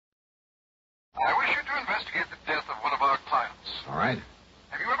investigate the death of one of our clients. All right.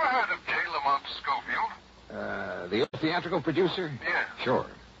 Have you ever heard of J. Lamont Schofield? The theatrical producer? Yes. Sure.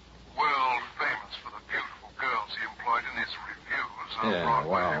 World famous for the beautiful girls he employed in his reviews on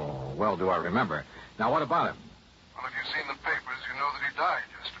Broadway. Well, do I remember. Now, what about him? Well, if you've seen the papers, you know that he died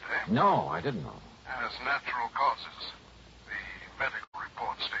yesterday. No, I didn't know. As natural causes, the medical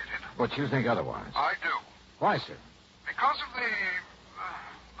report stated. But you think otherwise? I do. Why, sir? Because of the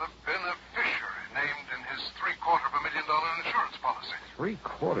beneficiary named in his $750,000 insurance policy.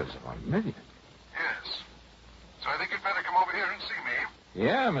 $750,000? Yes. So I think you'd better come over here and see me.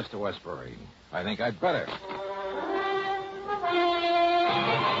 Yeah, Mr. Westbury. I think I'd better.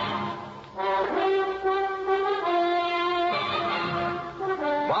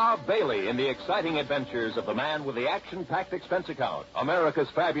 Bob Bailey in the exciting adventures of the man with the action-packed expense account,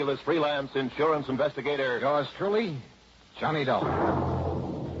 America's fabulous freelance insurance investigator. Yours truly, Johnny Dollar.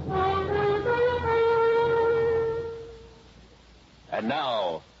 And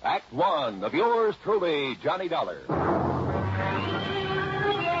now, Act One of yours truly, Johnny Dollar.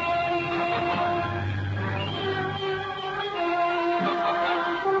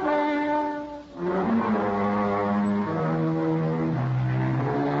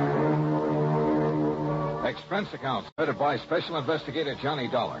 Expense account submitted by Special Investigator Johnny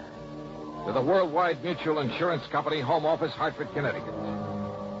Dollar to the Worldwide Mutual Insurance Company, Home Office, Hartford, Connecticut.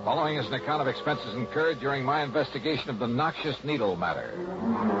 Following is an account of expenses incurred during my investigation of the Noxious Needle matter.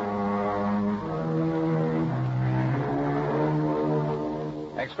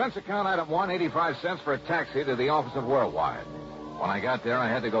 Expense account item 1, 85 cents for a taxi to the office of Worldwide. When I got there, I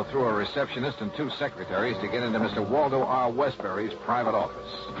had to go through a receptionist and 2 secretaries to get into Mr. Waldo R. Westbury's private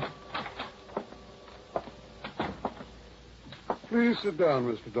office. Please sit down,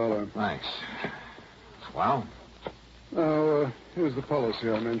 Mr. Dollar. Thanks. Well? Now, here's the policy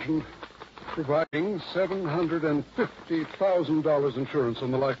I mentioned. Providing $750,000 insurance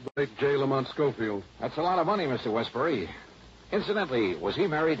on the life of the late J. Lamont Schofield. That's a lot of money, Mr. Westbury. Incidentally, was he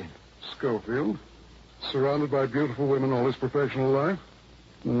married? Schofield? Surrounded by beautiful women all his professional life?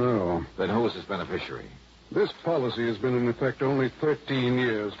 No. Then who was his beneficiary? This policy has been in effect only 13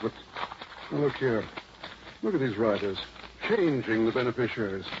 years, but... Look here. Look at these riders. Changing the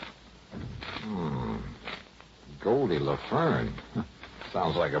beneficiaries. Goldie LaFern.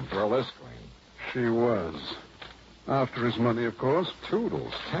 Sounds like a burlesque queen. She was. After his money, of course.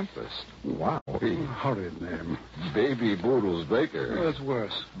 Toodles Tempest. Wow. Horrid name. Baby Boodles Baker. That's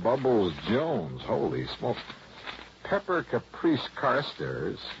worse. Bubbles Jones. Holy smoke. Pepper Caprice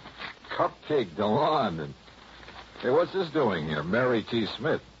Carstairs. Cupcake DeLon. And... Hey, what's this doing here? Mary T.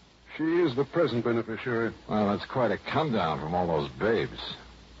 Smith. She is the present beneficiary. Well, that's quite a come down from all those babes.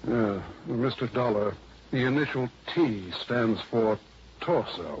 Yeah. Mr. Dollar, the initial T stands for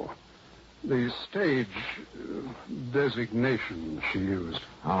torso. The stage designation she used.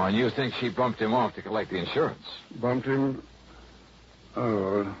 Oh, and you think she bumped him off to collect the insurance? Bumped him?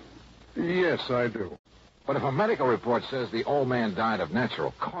 Oh, yes, I do. But if a medical report says the old man died of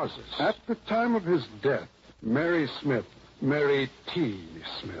natural causes... At the time of his death, Mary Smith, Mary T.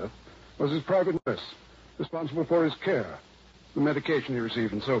 Smith, was his private nurse, responsible for his care, the medication he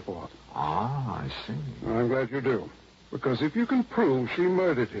received, and so forth. Ah, I see. I'm glad you do. Because if you can prove she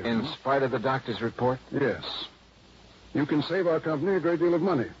murdered him... In spite of the doctor's report? Yes. You can save our company a great deal of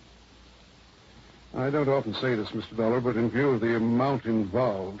money. I don't often say this, Mr. Dollar, but in view of the amount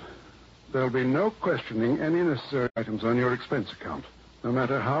involved, there'll be no questioning any necessary items on your expense account, no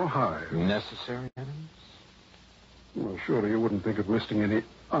matter how high. Necessary items? Well, surely you wouldn't think of listing any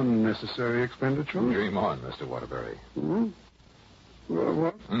unnecessary expenditure? Dream on, Mr. Waterbury. Well,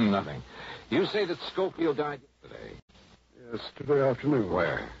 what? Nothing. You say that Schofield died yesterday? Yes, today afternoon.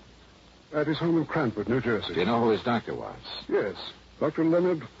 Where? At his home in Cranford, New Jersey. Do you know who his doctor was? Yes, Dr.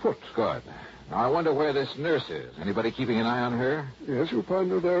 Leonard Foote. Good. Now, I wonder where this nurse is. Anybody keeping an eye on her? Yes, you'll find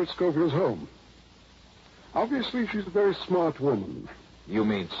her there at Schofield's home. Obviously, she's a very smart woman. You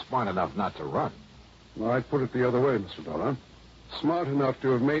mean smart enough not to run? I'd put it the other way, Mr. Dollar. Smart enough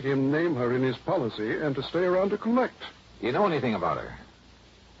to have made him name her in his policy and to stay around to collect. You know anything about her?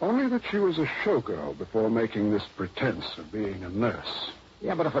 Only that she was a showgirl before making this pretense of being a nurse.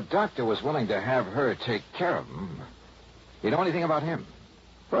 Yeah, but if a doctor was willing to have her take care of him, you know anything about him?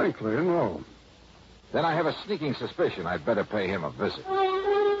 Frankly, no. Then I have a sneaking suspicion I'd better pay him a visit.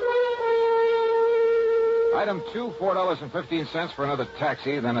 Item 2, $4.15 for another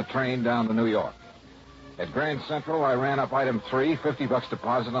taxi, then a train down to New York. At Grand Central, I ran up item 3, $50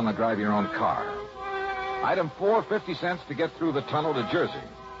 deposit on the drive-your-own-car. Item 4, 50 cents to get through the tunnel to Jersey.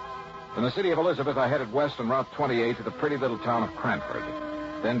 From the city of Elizabeth, I headed west on Route 28 to the pretty little town of Cranford.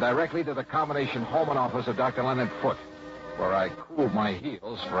 Then directly to the combination home and office of Dr. Leonard Foote, where I cooled my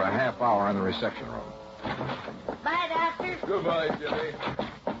heels for a half hour in the reception room. Bye, Doctor. Goodbye, Jimmy.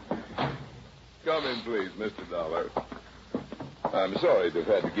 Come in, please, Mr. Dollar. I'm sorry to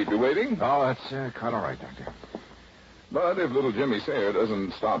have had to keep you waiting. Oh, that's quite all right, Doctor. But if little Jimmy Sayer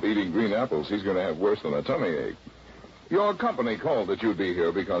doesn't stop eating green apples, he's going to have worse than a tummy ache. Your company called that you'd be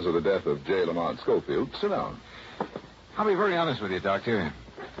here because of the death of J. Lamont Schofield. Sit down. I'll be very honest with you, Doctor.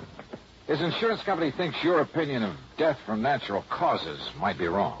 His insurance company thinks your opinion of death from natural causes might be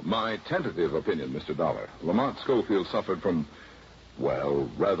wrong. My tentative opinion, Mr. Dollar. Lamont Schofield suffered from, well,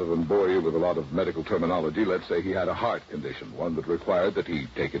 rather than bore you with a lot of medical terminology, let's say he had a heart condition, one that required that he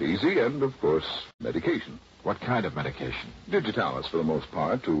take it easy and, of course, medication. What kind of medication? Digitalis, for the most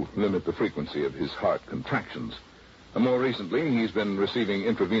part, to limit the frequency of his heart contractions. And more recently, he's been receiving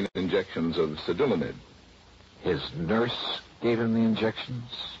intravenous injections of sedilonid. His nurse gave him the injections?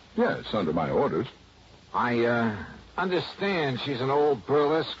 Yes, under my orders. I understand she's an old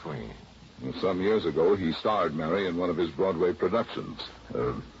burlesque queen. Some years ago, he starred Mary in one of his Broadway productions.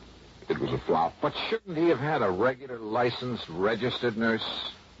 It was a flop. But shouldn't he have had a regular, licensed, registered nurse?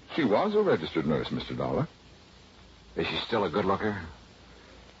 She was a registered nurse, Mr. Dollar. Is she still a good looker?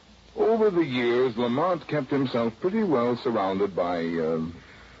 Over the years, Lamont kept himself pretty well surrounded by,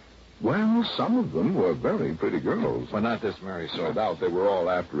 well, some of them were very pretty girls. But not this Mary Smith. No doubt they were all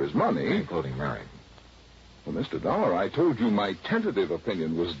after his money. Including Mary. Well, Mr. Dollar, I told you my tentative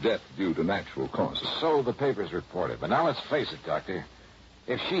opinion was death due to natural causes. So the papers reported. But now let's face it, Doctor.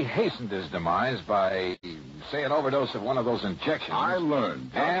 If she hastened his demise by, say, an overdose of one of those injections... I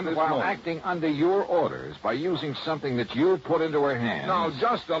learned. And while morning. acting under your orders by using something that you put into her hands... Now,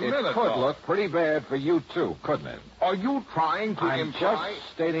 just a minute, It could though. look pretty bad for you, too, couldn't it? Are you trying to I'm imply...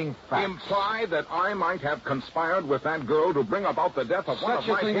 just stating facts. Imply that I might have conspired with that girl to bring about the death of one of Such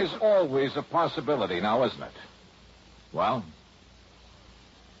a my... thing is always a possibility now, isn't it? Well?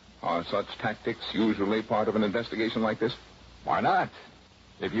 Are such tactics usually part of an investigation like this? Why not?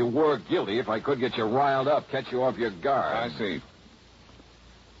 If you were guilty, if I could get you riled up, catch you off your guard. I see.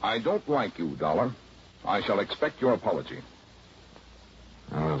 I don't like you, Dollar. I shall expect your apology.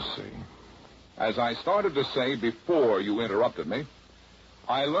 We'll see. As I started to say before you interrupted me,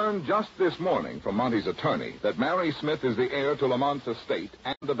 I learned just this morning from Monty's attorney that Mary Smith is the heir to Lamont's estate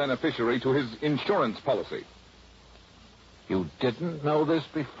and the beneficiary to his insurance policy. You didn't know this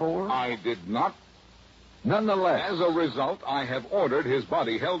before? I did not. Nonetheless. As a result, I have ordered his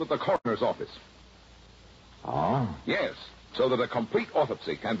body held at the coroner's office. Oh? Yes, so that a complete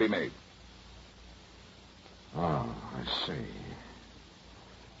autopsy can be made. Oh, I see.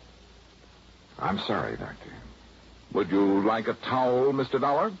 I'm sorry, Doctor. Would you like a towel, Mr.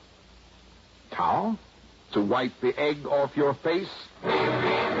 Dollar? Towel? To wipe the egg off your face?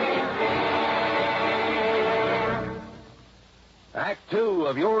 Act 2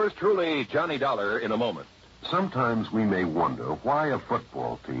 of yours truly, Johnny Dollar, in a moment. Sometimes we may wonder why a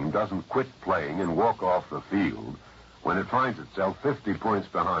football team doesn't quit playing and walk off the field when it finds itself 50 points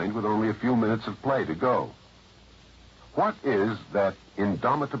behind with only a few minutes of play to go. What is that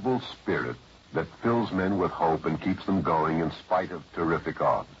indomitable spirit that fills men with hope and keeps them going in spite of terrific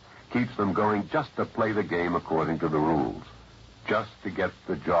odds? Keeps them going just to play the game according to the rules, just to get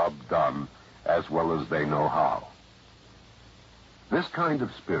the job done as well as they know how. This kind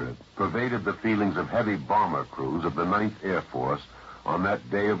of spirit pervaded the feelings of heavy bomber crews of the 9th Air Force on that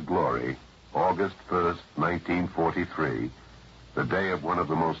day of glory, August 1st, 1943, the day of one of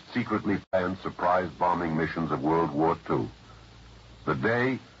the most secretly planned surprise bombing missions of World War II. The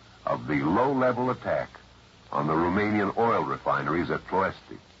day of the low-level attack on the Romanian oil refineries at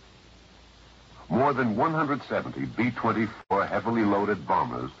Ploesti. More than 170 B-24 heavily loaded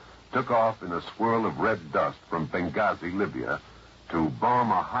bombers took off in a swirl of red dust from Benghazi, Libya, to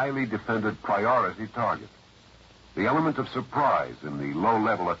bomb a highly defended priority target. The element of surprise in the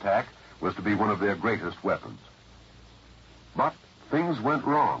low-level attack was to be one of their greatest weapons. But things went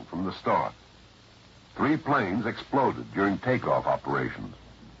wrong from the start. 3 planes exploded during takeoff operations.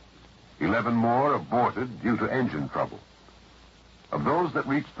 11 more aborted due to engine trouble. Of those that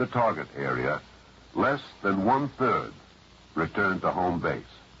reached the target area, less than 1/3 returned to home base.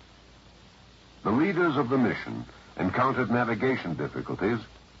 The leaders of the mission encountered navigation difficulties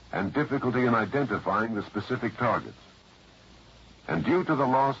and difficulty in identifying the specific targets. And due to the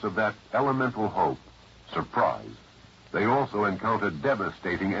loss of that elemental hope, surprise, they also encountered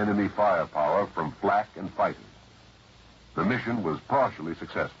devastating enemy firepower from flak and fighters. The mission was partially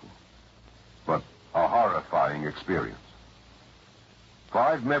successful, but a horrifying experience.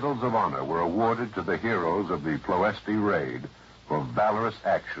 5 medals of honor were awarded to the heroes of the Ploesti raid for valorous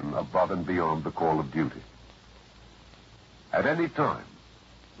action above and beyond the call of duty. At any time,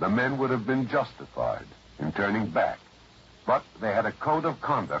 the men would have been justified in turning back, but they had a code of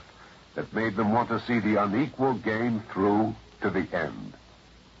conduct that made them want to see the unequal game through to the end.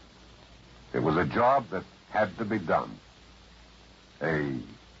 It was a job that had to be done. A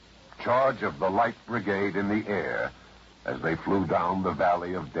charge of the Light Brigade in the air as they flew down the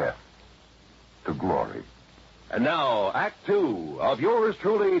valley of death to glory. And now, Act Two of yours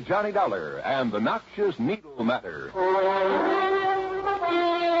truly, Johnny Dollar, and the Noxious Needle Matter.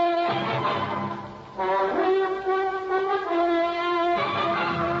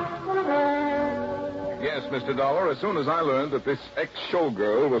 Yes, Mr. Dollar, as soon as I learned that this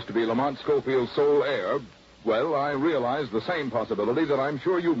ex-showgirl was to be Lamont Schofield's sole heir, well, I realized the same possibility that I'm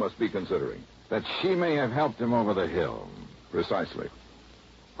sure you must be considering. That she may have helped him over the hill. Precisely.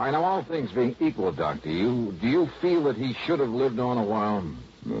 I know, all things being equal, Doc, do you feel that he should have lived on a while?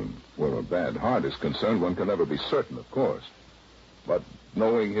 Where a bad heart is concerned, one can never be certain, of course. But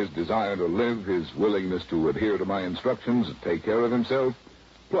knowing his desire to live, his willingness to adhere to my instructions and take care of himself,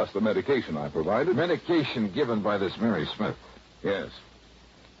 plus the medication I provided... Medication given by this Mary Smith? Yes.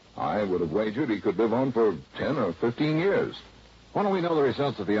 I would have wagered he could live on for 10 or 15 years. When do we know the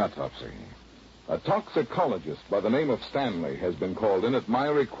results of the autopsy? A toxicologist by the name of Stanley has been called in at my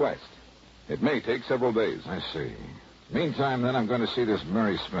request. It may take several days. I see. Meantime, then, I'm going to see this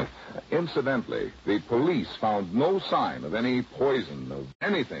Mary Smith. Incidentally, the police found no sign of any poison, of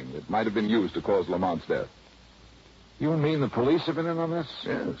anything that might have been used to cause Lamont's death. You mean the police have been in on this?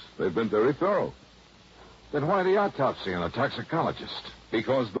 Yes, they've been very thorough. Then why the autopsy and the toxicologist?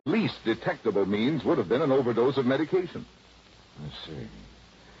 Because the least detectable means would have been an overdose of medication. I see.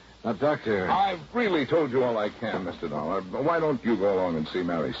 Now, Doctor... I've really told you all I can, Mr. Dollar. Why don't you go along and see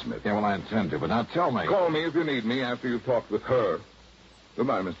Mary Smith? Yeah, well, I intend to, but now tell me... Call me if you need me after you've talked with her.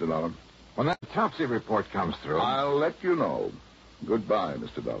 Goodbye, Mr. Dollar. When that autopsy report comes through... I'll let you know. Goodbye,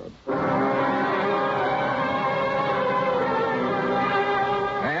 Mr. Dollar.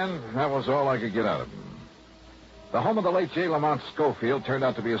 And that was all I could get out of him. The home of the late J. Lamont Schofield turned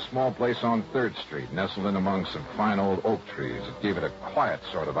out to be a small place on 3rd Street, nestled in among some fine old oak trees that gave it a quiet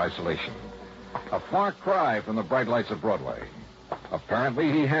sort of isolation. A far cry from the bright lights of Broadway.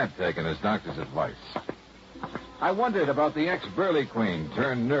 Apparently, he had taken his doctor's advice. I wondered about the ex-Burley Queen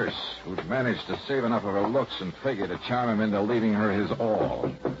turned nurse who'd managed to save enough of her looks and figure to charm him into leaving her his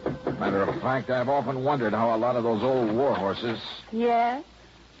all. Matter of fact, I've often wondered how a lot of those old war horses... Yes?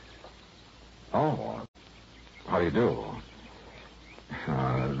 Oh, how do you do?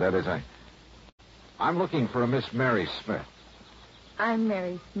 That is, I'm looking for a Miss Mary Smith. I'm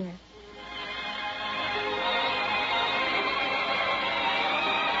Mary Smith.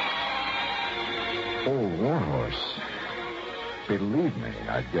 Old warhorse. Believe me,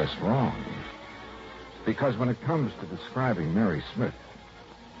 I'd guess wrong. Because when it comes to describing Mary Smith,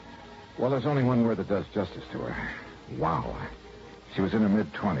 well, there's only one word that does justice to her. Wow. She was in her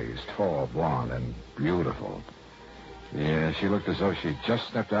mid-20s, tall, blonde, and beautiful. Yeah, she looked as though she'd just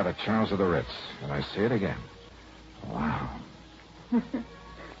stepped out of Charles of the Ritz. And I say it again. Wow.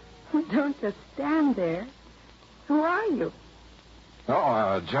 Don't just stand there. Who are you?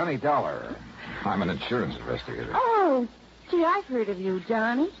 Oh, Johnny Dollar. I'm an insurance investigator. Oh, gee, I've heard of you,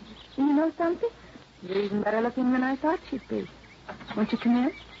 Johnny. You know something? You're even better looking than I thought you'd be. Won't you come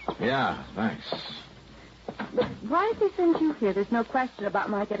in? Yeah, thanks. But why did they send you here? There's no question about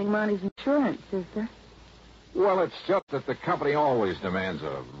my getting Monty's insurance, is there? Well, it's just that the company always demands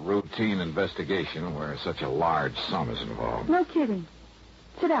a routine investigation where such a large sum is involved. No kidding.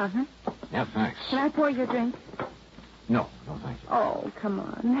 Sit down, huh? Yeah, thanks. Can I pour you a drink? No, thank you. Oh, come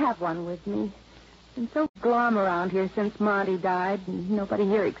on. Have one with me. Been so glum around here since Monty died, and nobody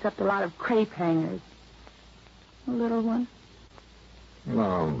here except a lot of crepe hangers. A little one?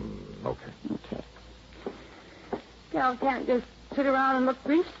 Okay. Okay. Gal can't just sit around and look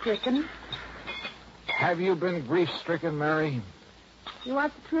grief-stricken. Have you been grief-stricken, Mary? You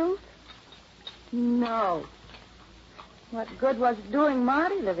want the truth? No. What good was it doing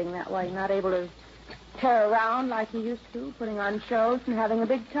Monty living that way, not able to tear around like he used to, putting on shows and having a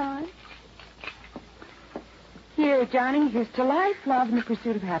big time? Here, Johnny, here's to life, love, and the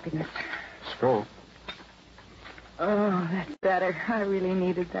pursuit of happiness. Stroke. Oh, that's better. I really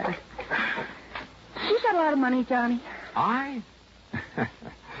needed that. You got a lot of money, Johnny? I?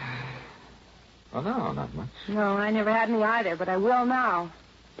 Well, no, not much. No, I never had any either, but I will now.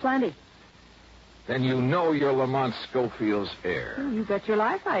 Plenty. Then you know you're Lamont Schofield's heir. You bet your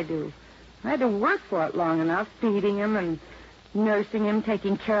life I do. I had to work for it long enough, feeding him and nursing him,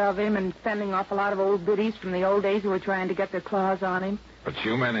 taking care of him, and fending off a lot of old biddies from the old days who were trying to get their claws on him. But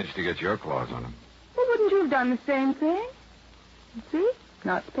you managed to get your claws on him. Well, wouldn't you have done the same thing? See?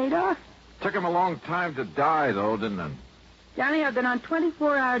 Now it's paid off. Took him a long time to die, though, didn't it? Johnny, I've been on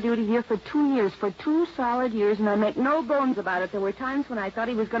 24-hour duty here for 2 years, for 2 solid years, and I make no bones about it. There were times when I thought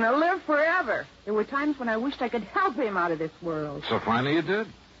he was going to live forever. There were times when I wished I could help him out of this world. So finally you did?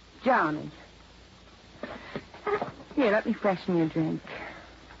 Johnny. Here, let me freshen your drink.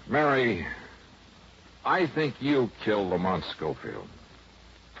 Mary, I think you killed Lamont Schofield.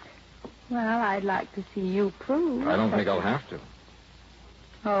 Well, I'd like to see you prove. I don't think I'll have to.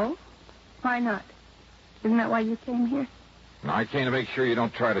 Oh? Why not? Isn't that why you came here? No, I came to make sure you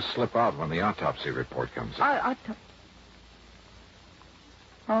don't try to slip out when the autopsy report comes in.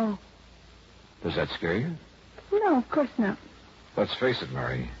 Oh. Does that scare you? No, of course not. Let's face it,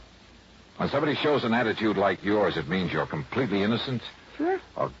 Mary. When somebody shows an attitude like yours, it means you're completely innocent. Sure.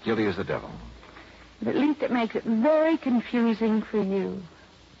 Or guilty as the devil. But at least it makes it very confusing for you.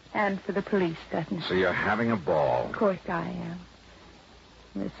 And for the police, doesn't it? So you're having a ball. Of course I am.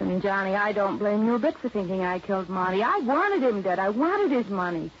 Listen, Johnny, I don't blame you a bit for thinking I killed Monty. I wanted him dead. I wanted his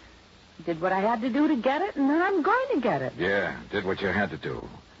money. I did what I had to do to get it, and then I'm going to get it. Yeah, did what you had to do.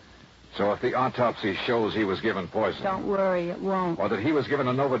 So if the autopsy shows he was given poison... Don't worry, it won't. Or that he was given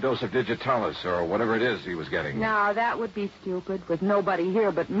an overdose of digitalis, or whatever it is he was getting... No, that would be stupid, with nobody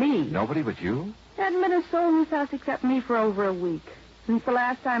here but me. Nobody but you? There hadn't been a soul in this house except me for over a week. Since the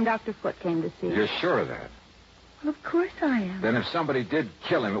last time Dr. Foote came to see us. You're sure of that? Well, of course I am. Then if somebody did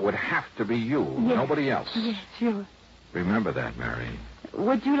kill him, it would have to be you. Yes. Nobody else. Yes, sure. Remember that, Mary.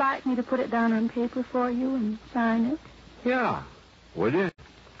 Would you like me to put it down on paper for you and sign it? Yeah. Would you?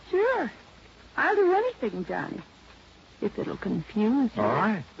 Sure. I'll do anything, Johnny. If it'll confuse you. All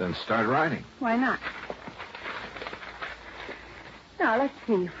right. Then start writing. Why not? Now, let's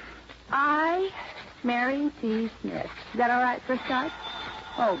see. I, Mary T. Smith. Is that all right for a start?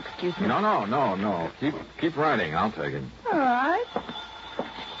 Oh, excuse me. No. Keep writing. I'll take it. All right.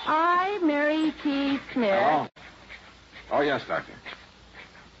 I, Mary T. Smith. Hello? Oh, yes, Doctor.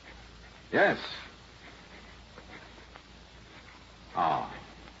 Yes. Oh,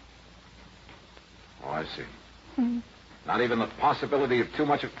 I see. Not even the possibility of too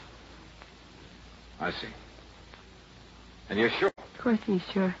much of... I see. And you're sure? Of course he's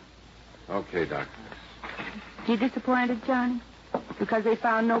sure. Okay, Doctor. You disappointed, Johnny? Because they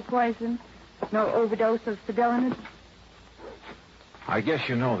found no poison? No overdose of Sibylinid? I guess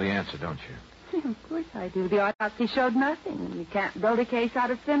you know the answer, don't you? Of course I do. The autopsy showed nothing. You can't build a case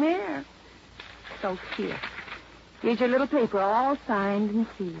out of thin air. So here. Here's your little paper, all signed and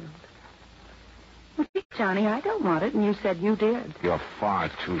sealed. Well, Johnny, I don't want it, and you said you did. You're far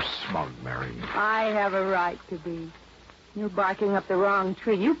too smug, Mary. I have a right to be. You're barking up the wrong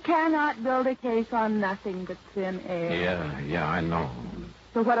tree. You cannot build a case on nothing but thin air. Yeah, I know.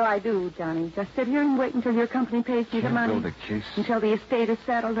 So what do I do, Johnny? Just sit here and wait until your company pays me the money? Build a case. Until the estate is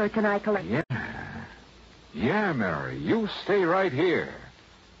settled, or can I collect it? Yeah, Mary. You stay right here.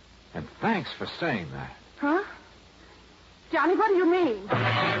 And thanks for saying that. Huh? Johnny, what do you mean?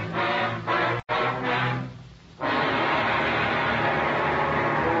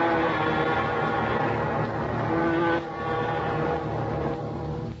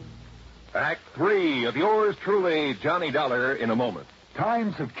 Act 3 of yours truly, Johnny Dollar, in a moment.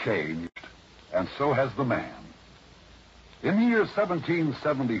 Times have changed, and so has the man. In the year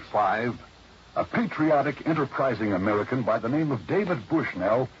 1775, a patriotic, enterprising American by the name of David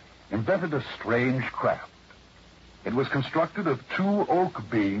Bushnell invented a strange craft. It was constructed of 2 oak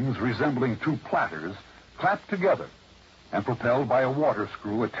beams resembling 2 platters clapped together and propelled by a water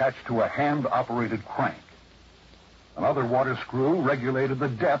screw attached to a hand-operated crank. Another water screw regulated the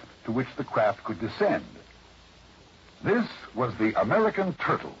depth to which the craft could descend. This was the American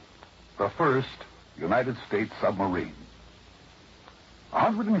Turtle, the first United States submarine.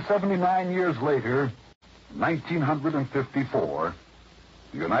 179 years later, in 1954,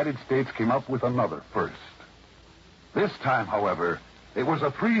 the United States came up with another first. This time, however, it was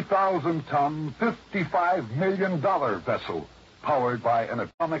a 3,000-ton, $55 million vessel powered by an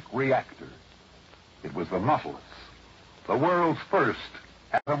atomic reactor. It was the Nautilus, the world's first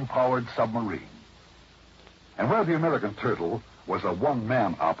atom-powered submarine. And where the American Turtle was a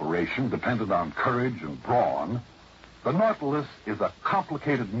one-man operation dependent on courage and brawn, the Nautilus is a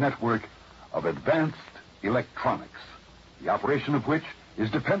complicated network of advanced electronics, the operation of which is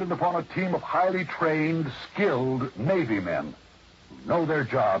dependent upon a team of highly trained, skilled Navy men who know their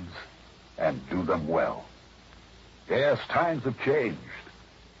jobs and do them well. Yes, times have changed,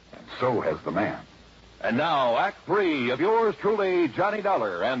 and so has the man. And now, Act 3 of yours truly, Johnny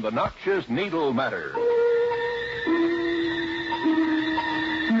Dollar and the Noxious Needle Matter.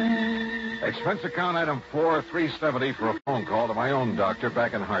 Expense account item 4, $370 for a phone call to my own doctor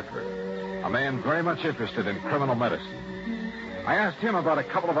back in Hartford. A man very much interested in criminal medicine. I asked him about a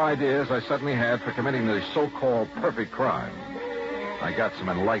couple of ideas I suddenly had for committing the so-called perfect crime. I got some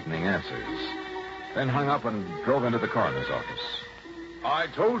enlightening answers. Then hung up and drove into the coroner's office. I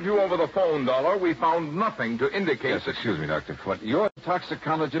told you over the phone, Dollar, we found nothing to indicate... Yes, excuse me, Dr. Foote. You're the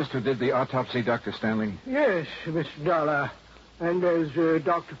toxicologist who did the autopsy, Dr. Stanley? Yes, Mr. Dollar. And as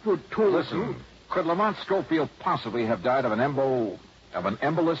Dr. Foote told Listen, could Lamont Schofield possibly have died of an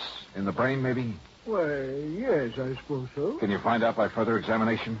embolus in the brain, maybe? Well, yes, I suppose so. Can you find out by further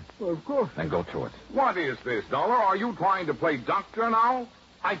examination? Well, of course. Then go to it. What is this, Dollar? Are you trying to play doctor now?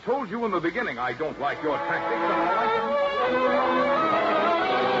 I told you in the beginning I don't like your tactics, and I like them.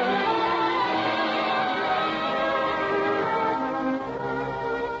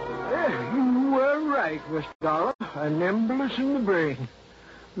 You were right, Mr. Dollar. An embolus in the brain.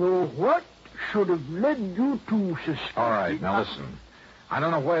 Now, what should have led you to suspect... All right, now listen. I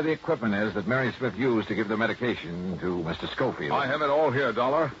don't know where the equipment is that Mary Smith used to give the medication to Mr. Schofield. I have it all here,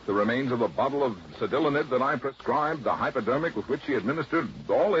 Dollar. The remains of the bottle of Cedilanid that I prescribed, the hypodermic with which she administered,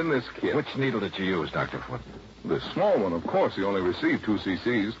 all in this kit. Which needle did you use, Dr. Foote? The small one, of course. He only received 2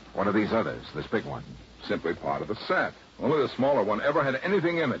 cc's. What are these others, this big one? Simply part of the set. Only the smaller one ever had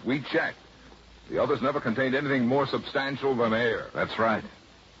anything in it. We checked. The others never contained anything more substantial than air. That's right.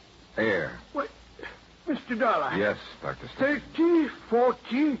 Air. What? Mr. Dollar. Yes, Dr. Stanley. 30,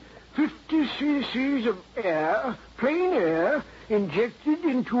 40, 50 cc's of air, plain air, injected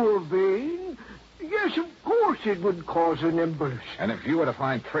into a vein? Yes, of course it would cause an embolus. And if you were to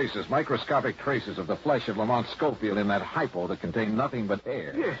find traces, microscopic traces of the flesh of Lamont Schofield in that hypo that contained nothing but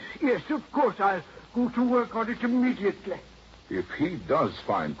air... Yes, of course. I'll go to work on it immediately. If he does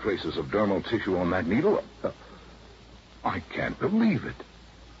find traces of dermal tissue on that needle, I can't believe it.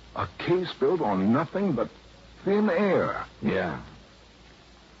 A case built on nothing but thin air. Yeah.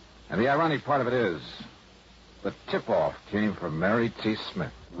 And the ironic part of it is, the tip-off came from Mary T.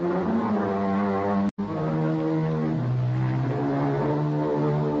 Smith.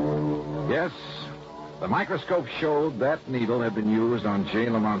 Yes, the microscope showed that needle had been used on J.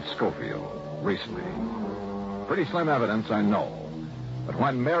 Lamont Schofield recently. Pretty slim evidence, I know. But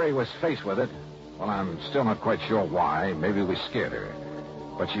when Mary was faced with it, well, I'm still not quite sure why. Maybe we scared her.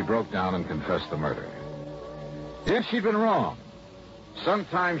 But she broke down and confessed the murder. Yes, she'd been wrong.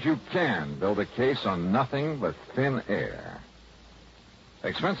 Sometimes you can build a case on nothing but thin air.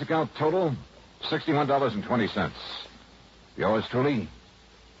 Expense account total, $61.20. Yours truly,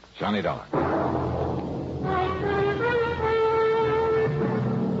 Johnny Dollar.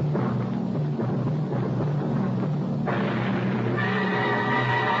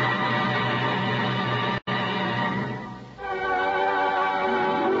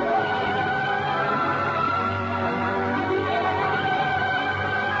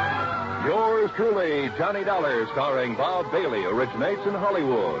 Truly, Johnny Dollar, starring Bob Bailey, originates in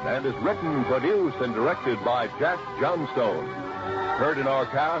Hollywood and is written, produced, and directed by Jack Johnstone. Heard in our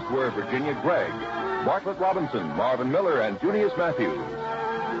cast were Virginia Gregg, Bartlett Robinson, Marvin Miller, and Junius Matthews.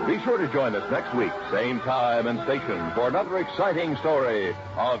 Be sure to join us next week, same time and station, for another exciting story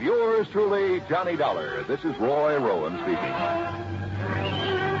of yours truly, Johnny Dollar. This is Roy Rowan speaking.